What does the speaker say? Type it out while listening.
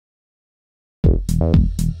Hi,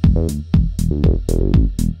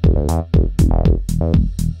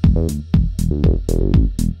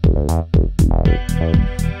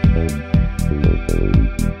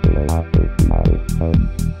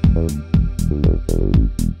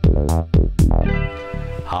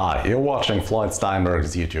 you're watching Floyd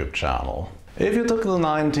Steinberg's YouTube channel. If you took the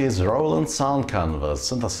 90s Roland sound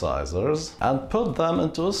canvas synthesizers and put them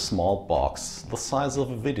into a small box the size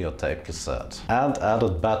of a videotape cassette and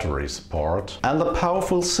added battery support and a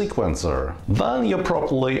powerful sequencer, then you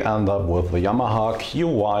probably end up with the Yamaha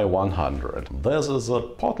QY100. This is a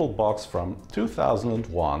portal box from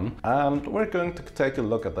 2001 and we're going to take a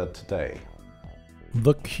look at it today.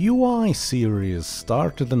 The QY series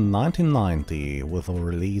started in 1990 with the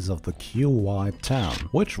release of the QY10,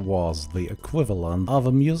 which was the equivalent of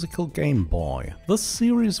a musical Game Boy. The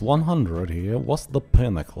Series 100 here was the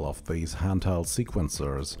pinnacle of these handheld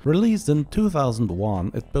sequencers. Released in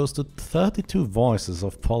 2001, it boasted 32 voices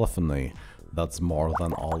of polyphony. That's more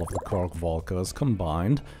than all of the Korg Volcas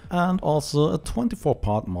combined, and also a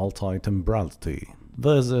 24-part multi-timbrality.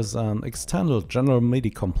 This is an extended general MIDI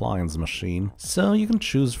compliance machine, so you can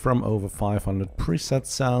choose from over 500 preset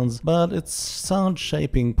sounds, but its sound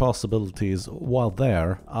shaping possibilities, while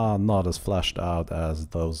there, are not as fleshed out as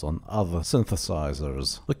those on other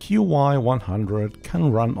synthesizers. The QY100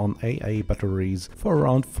 can run on AA batteries for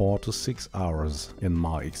around 4 to 6 hours, in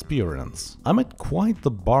my experience. I made quite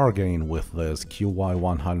the bargain with this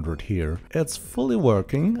QY100 here. It's fully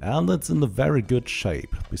working and it's in a very good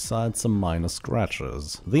shape, besides some minor scratches.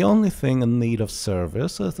 The only thing in need of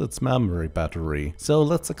service is its memory battery, so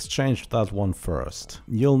let's exchange that one first.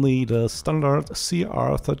 You'll need a standard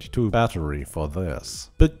CR32 battery for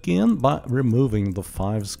this. Begin by removing the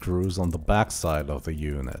 5 screws on the back side of the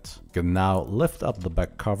unit. You can now lift up the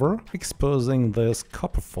back cover, exposing this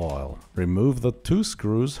copper foil. Remove the 2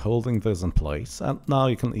 screws holding this in place, and now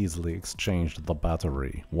you can easily exchange the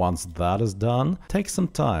battery. Once that is done, take some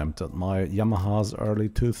time to admire Yamaha's early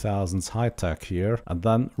 2000s high-tech here, and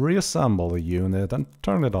then reassemble the unit and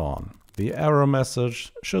turn it on. The error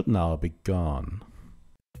message should now be gone.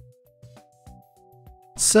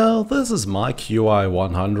 So this is my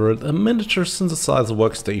QY100, a miniature synthesizer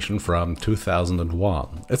workstation from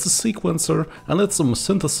 2001. It's a sequencer and it's a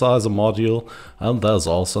synthesizer module, and there's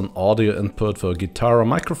also an audio input for a guitar or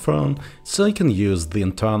microphone, so you can use the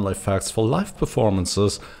internal effects for live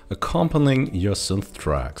performances accompanying your synth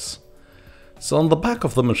tracks. So on the back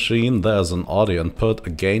of the machine there's an audio input,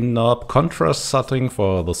 a gain knob, contrast setting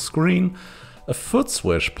for the screen, a foot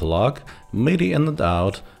switch plug, MIDI in and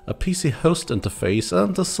out, a PC host interface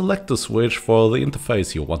and a selector switch for the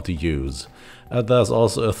interface you want to use. There's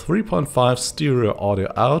also a 3.5 stereo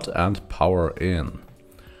audio out and power in.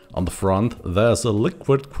 On the front there's a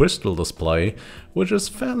liquid crystal display, which is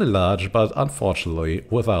fairly large but unfortunately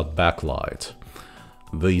without backlight.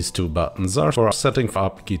 These 2 buttons are for setting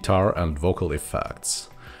up guitar and vocal effects.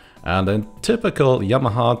 And in typical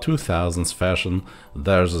Yamaha 2000s fashion,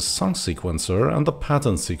 there's a song sequencer and a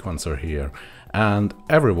pattern sequencer here. And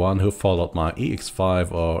everyone who followed my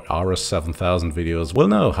EX5 or RS7000 videos will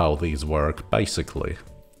know how these work, basically.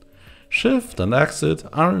 Shift and exit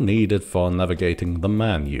are needed for navigating the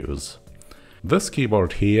menus. This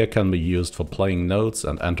keyboard here can be used for playing notes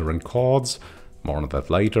and entering chords, more on that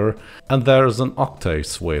later, and there's an octave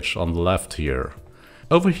switch on the left here.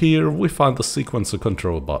 Over here we find the sequencer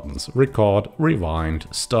control buttons: record, rewind,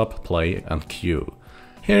 stop, play and cue.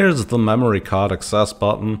 Here's the memory card access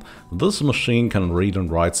button. This machine can read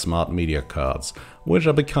and write smart media cards, which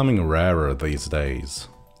are becoming rarer these days.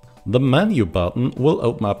 The menu button will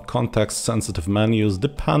open up context-sensitive menus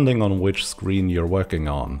depending on which screen you're working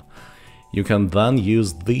on. You can then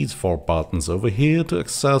use these 4 buttons over here to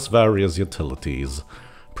access various utilities.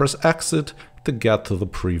 Press exit to get to the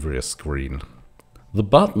previous screen. The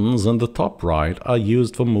buttons in the top right are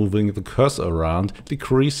used for moving the cursor around,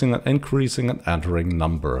 decreasing and increasing and entering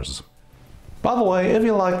numbers. By the way, if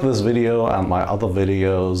you like this video and my other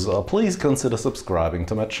videos, please consider subscribing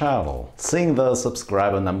to my channel. Seeing the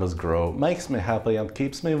subscriber numbers grow makes me happy and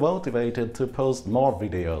keeps me motivated to post more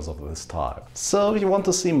videos of this type. So if you want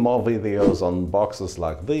to see more videos on boxes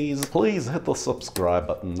like these, please hit the subscribe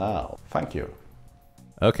button now. Thank you.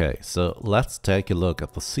 Okay, so let's take a look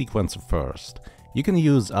at the sequencer first. You can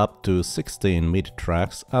use up to 16 MIDI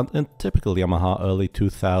tracks, and in typical Yamaha early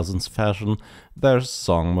 2000s fashion, there's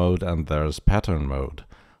song mode and there's pattern mode.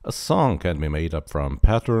 A song can be made up from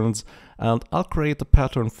patterns, and I'll create the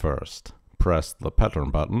pattern first. Press the pattern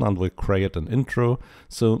button and we'll create an intro,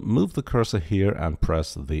 so move the cursor here and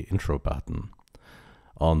press the intro button.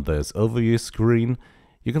 On this overview screen,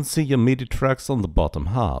 you can see your MIDI tracks on the bottom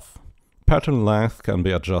half. pattern length can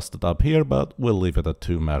be adjusted up here, but we'll leave it at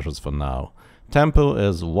 2 measures for now. Tempo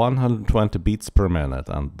is 120 beats per minute,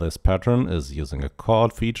 and this pattern is using a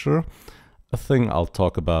chord feature, a thing I'll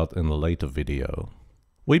talk about in a later video.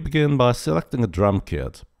 We begin by selecting a drum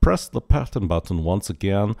kit. Press the pattern button once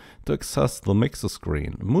again to access the mixer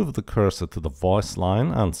screen. Move the cursor to the voice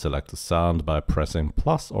line and select a sound by pressing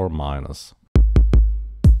plus or minus.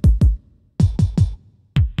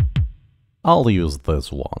 I'll use this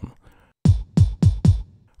one.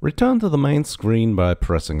 Return to the main screen by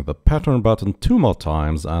pressing the pattern button 2 more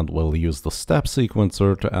times, and we'll use the step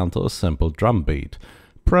sequencer to enter a simple drum beat.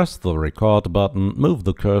 Press the record button, move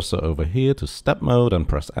the cursor over here to step mode and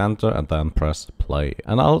press enter, and then press play.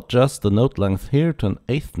 And I'll adjust the note length here to an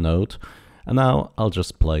 8th note, and now I'll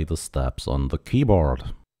just play the steps on the keyboard.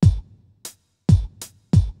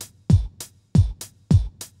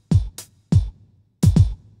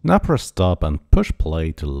 Now press stop and push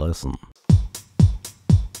play to listen.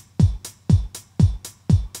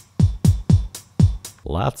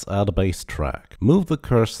 Let's add a bass track. Move the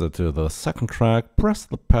cursor to the second track, press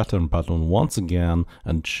the pattern button once again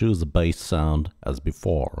and choose a bass sound as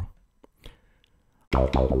before. I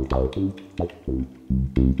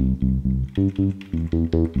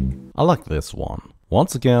like this one.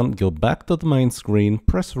 Once again, go back to the main screen,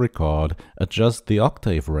 press record, adjust the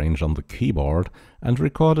octave range on the keyboard, and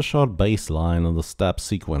record a short bass line on the step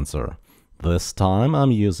sequencer. This time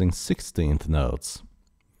I'm using 16th notes.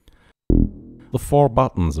 The 4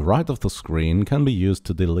 buttons right of the screen can be used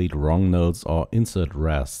to delete wrong notes or insert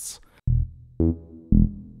rests.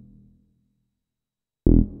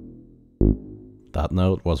 That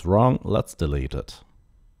note was wrong, let's delete it.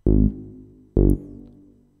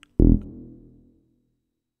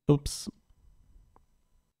 Oops.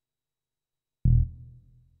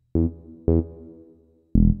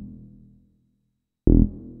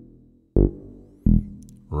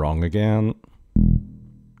 Wrong again.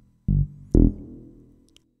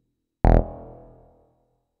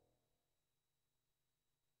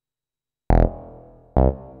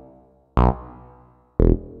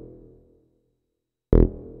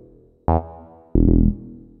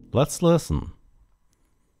 Let's listen.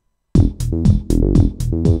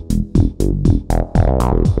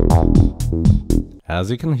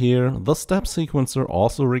 As you can hear, the step sequencer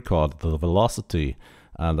also recorded the velocity,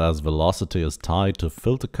 and as velocity is tied to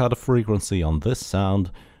filter cutoff frequency on this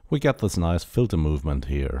sound, we get this nice filter movement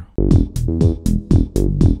here.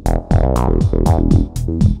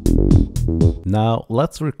 Now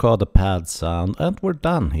let's record a pad sound, and we're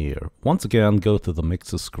done here. Once again, go to the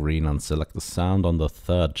mixer screen and select the sound on the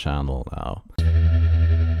 3rd channel now.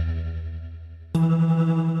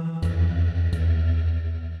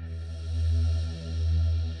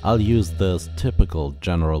 I'll use this typical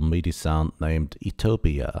general MIDI sound named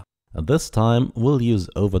Utopia. And this time we'll use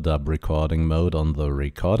overdub recording mode on the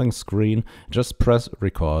recording screen. Just press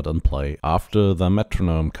record and play after the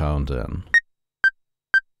metronome count in.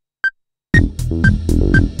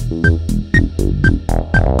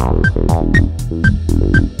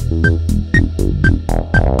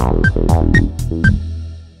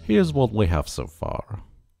 Here's what we have so far.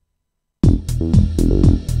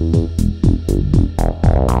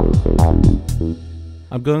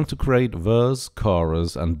 I'm going to create verse,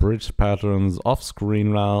 chorus and bridge patterns off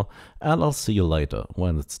screen now, and I'll see you later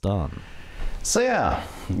when it's done. So yeah,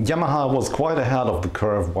 Yamaha was quite ahead of the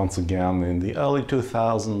curve once again in the early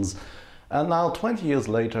 2000s, and now 20 years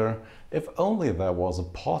later, if only there was a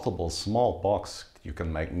portable small box you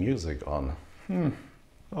can make music on.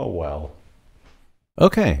 Oh well.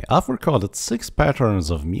 Okay, I've recorded 6 patterns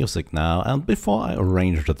of music now, and before I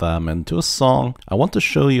arranged them into a song, I want to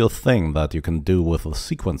show you a thing that you can do with the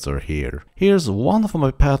sequencer here. Here's one of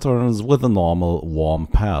my patterns with a normal warm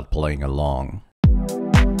pad playing along.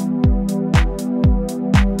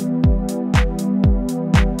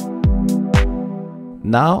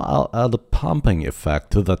 Now I'll add a pumping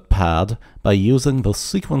effect to that pad by using the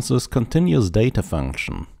sequencer's continuous data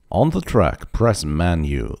function. On the track, press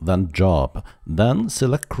Menu, then Job, then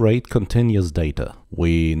select Create Continuous Data.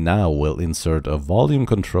 We now will insert a volume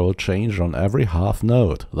control change on every half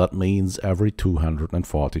note, that means every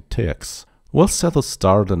 240 ticks. We'll set the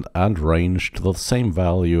start and end range to the same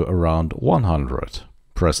value around 100.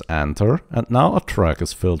 Press Enter, and now a track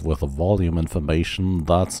is filled with the volume information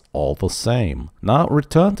that's all the same. Now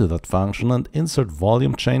return to that function and insert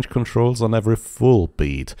volume change controls on every full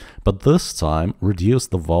beat, but this time reduce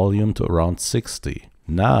the volume to around 60.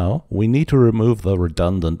 Now we need to remove the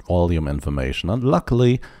redundant volume information, and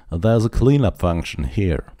luckily there's a cleanup function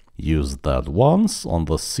here. Use that once on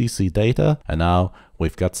the CC data, and now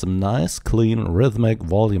we've got some nice, clean, rhythmic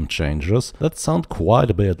volume changes that sound quite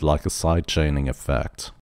a bit like a sidechaining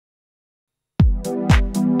effect.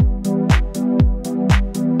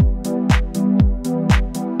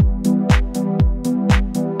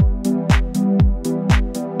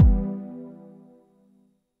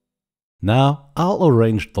 Now, I'll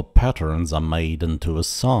arrange the patterns I made into a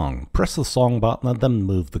song. Press the song button and then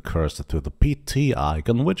move the cursor to the PT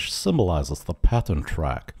icon, which symbolizes the pattern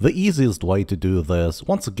track. The easiest way to do this,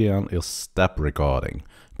 once again, is step recording.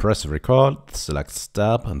 Press record, select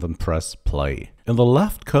step and then press play. In the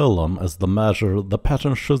left column is the measure the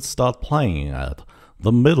pattern should start playing at.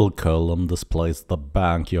 The middle column displays the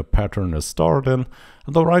bank your pattern is stored in,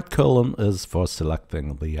 and the right column is for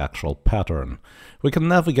selecting the actual pattern. We can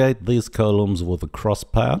navigate these columns with a cross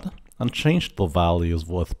pad and change the values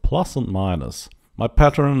with plus and minus. My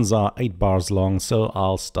patterns are 8 bars long, so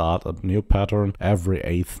I'll start a new pattern every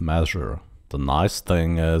 8th measure. The nice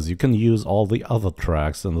thing is you can use all the other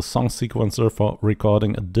tracks in the song sequencer for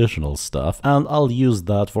recording additional stuff, and I'll use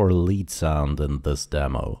that for a lead sound in this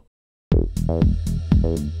demo.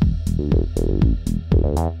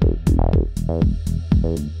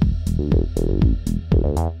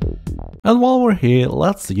 And while we're here,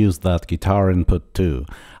 let's use that guitar input too.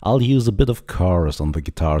 I'll use a bit of chorus on the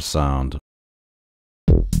guitar sound.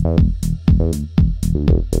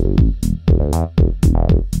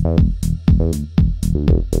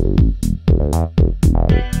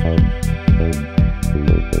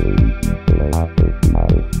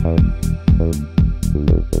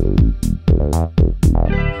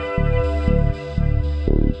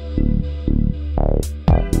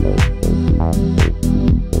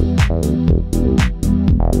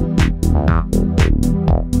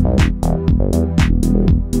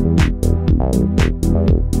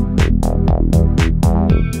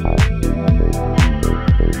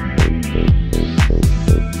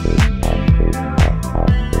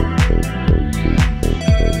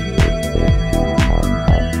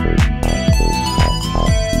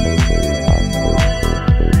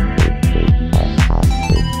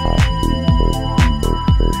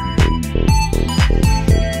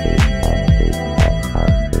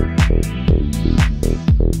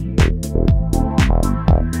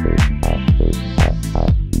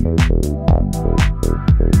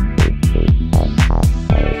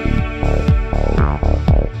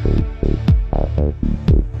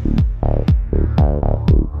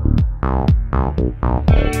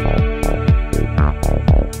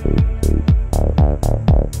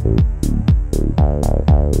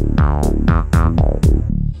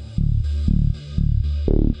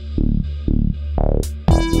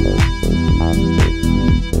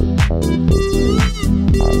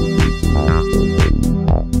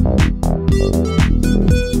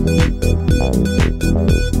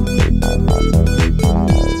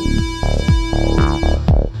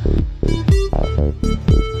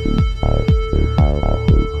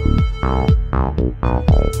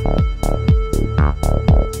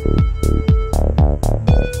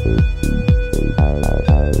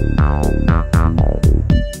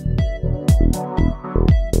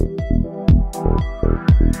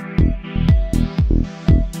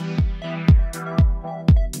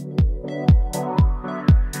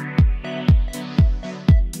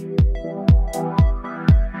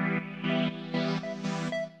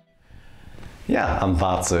 Yeah, and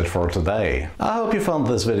that's it for today. I hope you found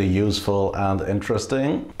this video useful and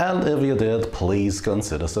interesting, and if you did, please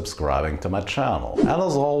consider subscribing to my channel. And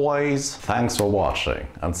as always, thanks for watching,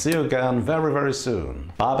 and see you again very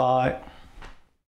soon. Bye bye!